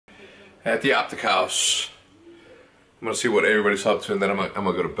at the Optic House. I'm gonna see what everybody's up to, and then I'm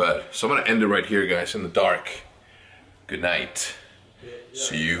gonna go to bed. So I'm gonna end it right here, guys, in the dark. Good night.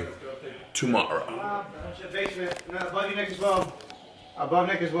 See you tomorrow. Above your neck as well. Above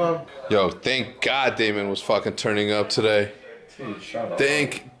neck as well. Yo, thank God Damon was fucking turning up today. Dude, shut up.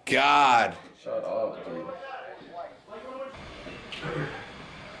 Thank God. Shut up, dude.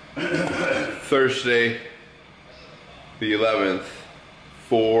 Thursday, the 11th,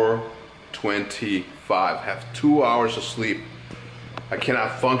 4:25. Have 2 hours of sleep. I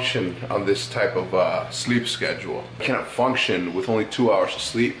cannot function on this type of sleep schedule. I cannot function with only 2 hours of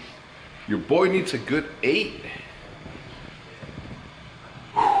sleep. Your boy needs a good 8.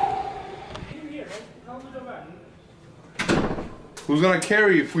 Who's gonna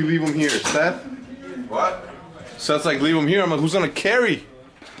carry if we leave him here, Seth? What? Seth's like, leave him here. I'm like, who's gonna carry?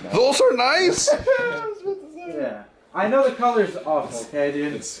 Those are nice. Yeah. I know the color's awful, okay,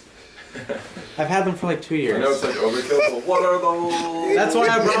 dude? I've had them for like 2 years. I know it's like overkill, but what are those? That's why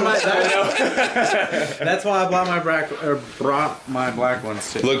I brought my. That's why I brought my black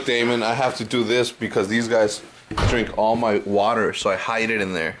ones too. Look, Damon, I have to do this because these guys drink all my water, so I hide it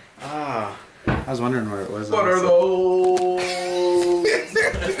in there. Ah, I was wondering where it was. What are those?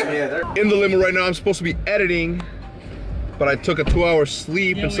 Yeah, they're In the limo right now. I'm supposed to be editing, but I took a 2-hour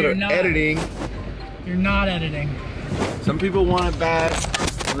sleep instead of editing. You're not editing. Some people want it bad.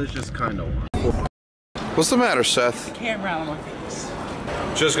 Others just kind of want it. What's the matter, Seth? Camera on my face.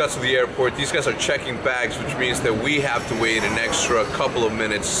 Just got to the airport. These guys are checking bags, which means that we have to wait an extra couple of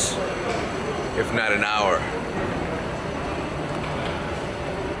minutes, if not an hour.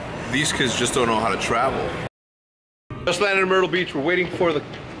 These kids just don't know how to travel. Just landed in Myrtle Beach. We're waiting for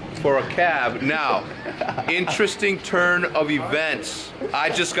a cab. Now, interesting turn of events. I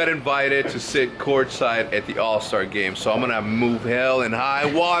just got invited to sit courtside at the All-Star Game, so I'm gonna move hell and high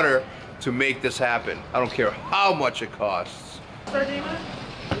water to make this happen. I don't care how much it costs.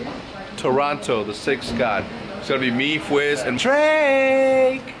 Toronto, the 6th God. It's gonna be me, Fwiz, and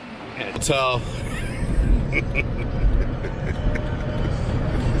Drake. Hotel.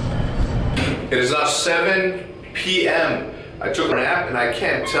 It is now 7 p.m. I took a nap, and I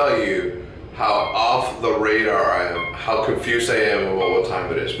can't tell you how off the radar I am, how confused I am about what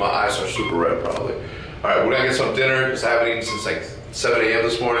time it is. My eyes are super red, probably. All right, we're gonna get some dinner, because I haven't eaten since like 7 a.m.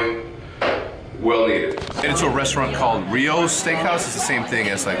 this morning. Well needed. And it's a restaurant called Rio's Steakhouse. It's the same thing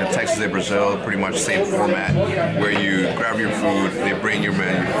as like a Texas de Brazil, pretty much same format, where you grab your food, they bring your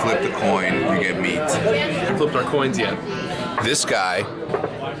menu, you flip the coin, you get meat. We haven't flipped our coins yet. This guy,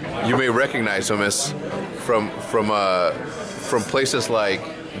 you may recognize him as from places like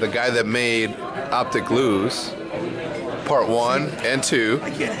the guy that made Optic Lose, Part 1 and 2.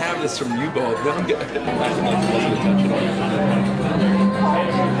 I can't have this from you both.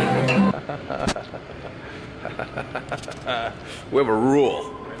 We have a rule.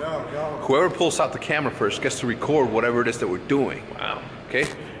 Whoever pulls out the camera first gets to record whatever it is that we're doing. Wow. Okay?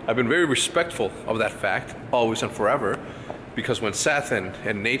 I've been very respectful of that fact, always and forever, because when Seth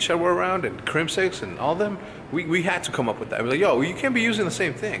and Nature were around, and Crimsix and all them, we had to come up with that. We're like, yo, you can't be using the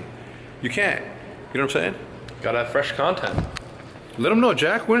same thing. You can't. You know what I'm saying? Gotta have fresh content. Let them know,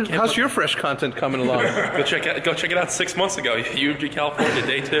 Jack. How's your fresh content coming along? Go check it out 6 months ago. UMG California,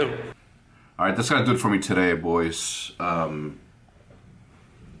 day 2. All right, that's gonna do it for me today, boys.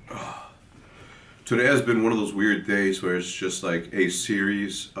 Today has been one of those weird days where it's just like a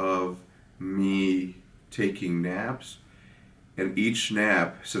series of me taking naps, and each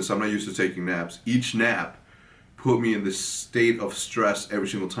nap, since I'm not used to taking naps, each nap put me in this state of stress every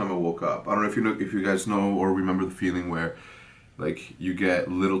single time I woke up. I don't know if you guys know or remember the feeling where like you get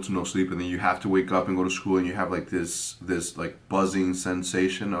little to no sleep and then you have to wake up and go to school and you have like this like buzzing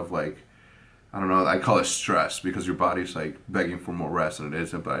sensation of like, I don't know, I call it stress because your body's like begging for more rest than it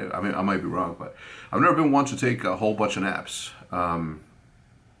is. But I mean, I might be wrong, but I've never been one to take a whole bunch of naps.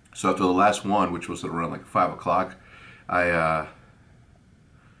 So after the last one, which was around like 5 o'clock, I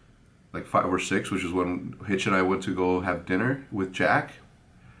like 5 or 6, which is when Hitch and I went to go have dinner with Jack.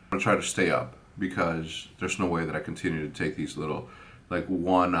 I'm gonna try to stay up because there's no way that I continue to take these little like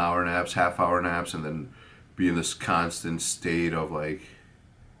 1 hour naps, half-hour naps, and then be in this constant state of like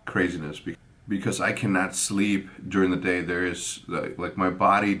craziness. Because I cannot sleep during the day. There is like my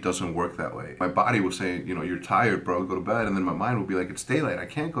body doesn't work that way. My body was saying, you know, you're tired, bro, go to bed, and then my mind would be like, it's daylight, I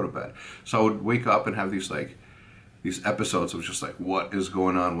can't go to bed. So I would wake up and have these episodes of just like, what is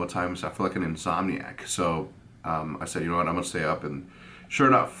going on? What time is it? I feel like an insomniac. So I said, you know what, I'm gonna stay up, and sure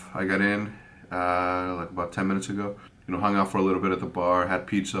enough, I got in like about 10 minutes ago. You know, hung out for a little bit at the bar, had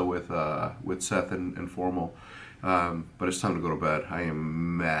pizza with Seth and Formal, But it's time to go to bed. I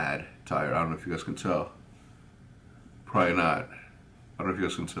am mad tired. I don't know if you guys can tell. Probably not. I don't know if you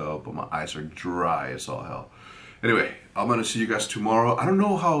guys can tell, but my eyes are dry as all hell. Anyway, I'm gonna see you guys tomorrow. I don't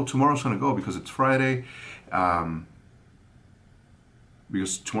know how tomorrow's gonna go because it's Friday.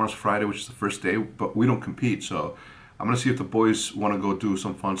 Because tomorrow's Friday, which is the first day, but we don't compete. So I'm gonna see if the boys want to go do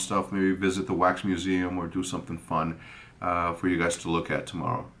some fun stuff. Maybe visit the wax museum or do something fun for you guys to look at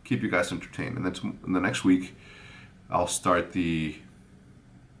tomorrow. Keep you guys entertained. And then in the next week, I'll start the.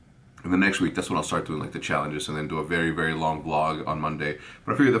 In the next week, that's when I'll start doing like the challenges, and then do a very, very long vlog on Monday.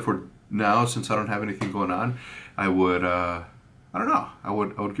 But I figured that for now, since I don't have anything going on, I would. I don't know. I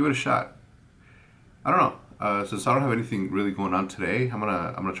would give it a shot. I don't know. Since I don't have anything really going on today, I'm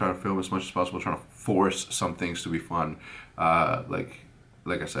gonna try to film as much as possible, trying to force some things to be fun. Like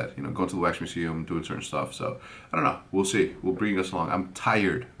I said, you know, going to the wax museum, doing certain stuff. So I don't know. We'll see. We'll bring us along. I'm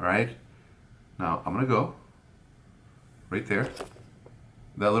tired. All right. Now I'm gonna go right there.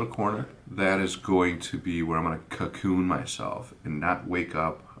 That little corner. That is going to be where I'm gonna cocoon myself and not wake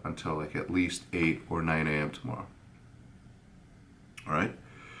up until like at least 8 or 9 a.m. tomorrow. All right.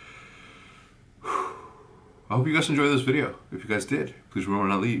 I hope you guys enjoyed this video. If you guys did, please remember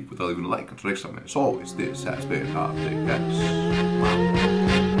not to leave without leaving a like. Until next time, as always, this has been HECZ. Wow.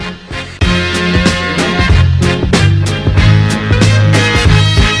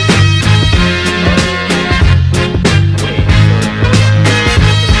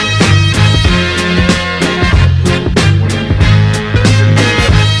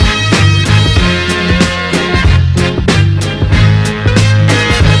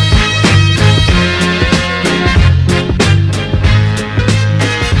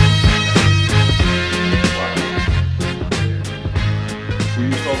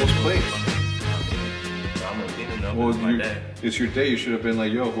 It's your day. You should have been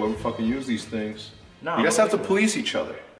like, yo, whoever fucking used these things. No, you guys have to police each other.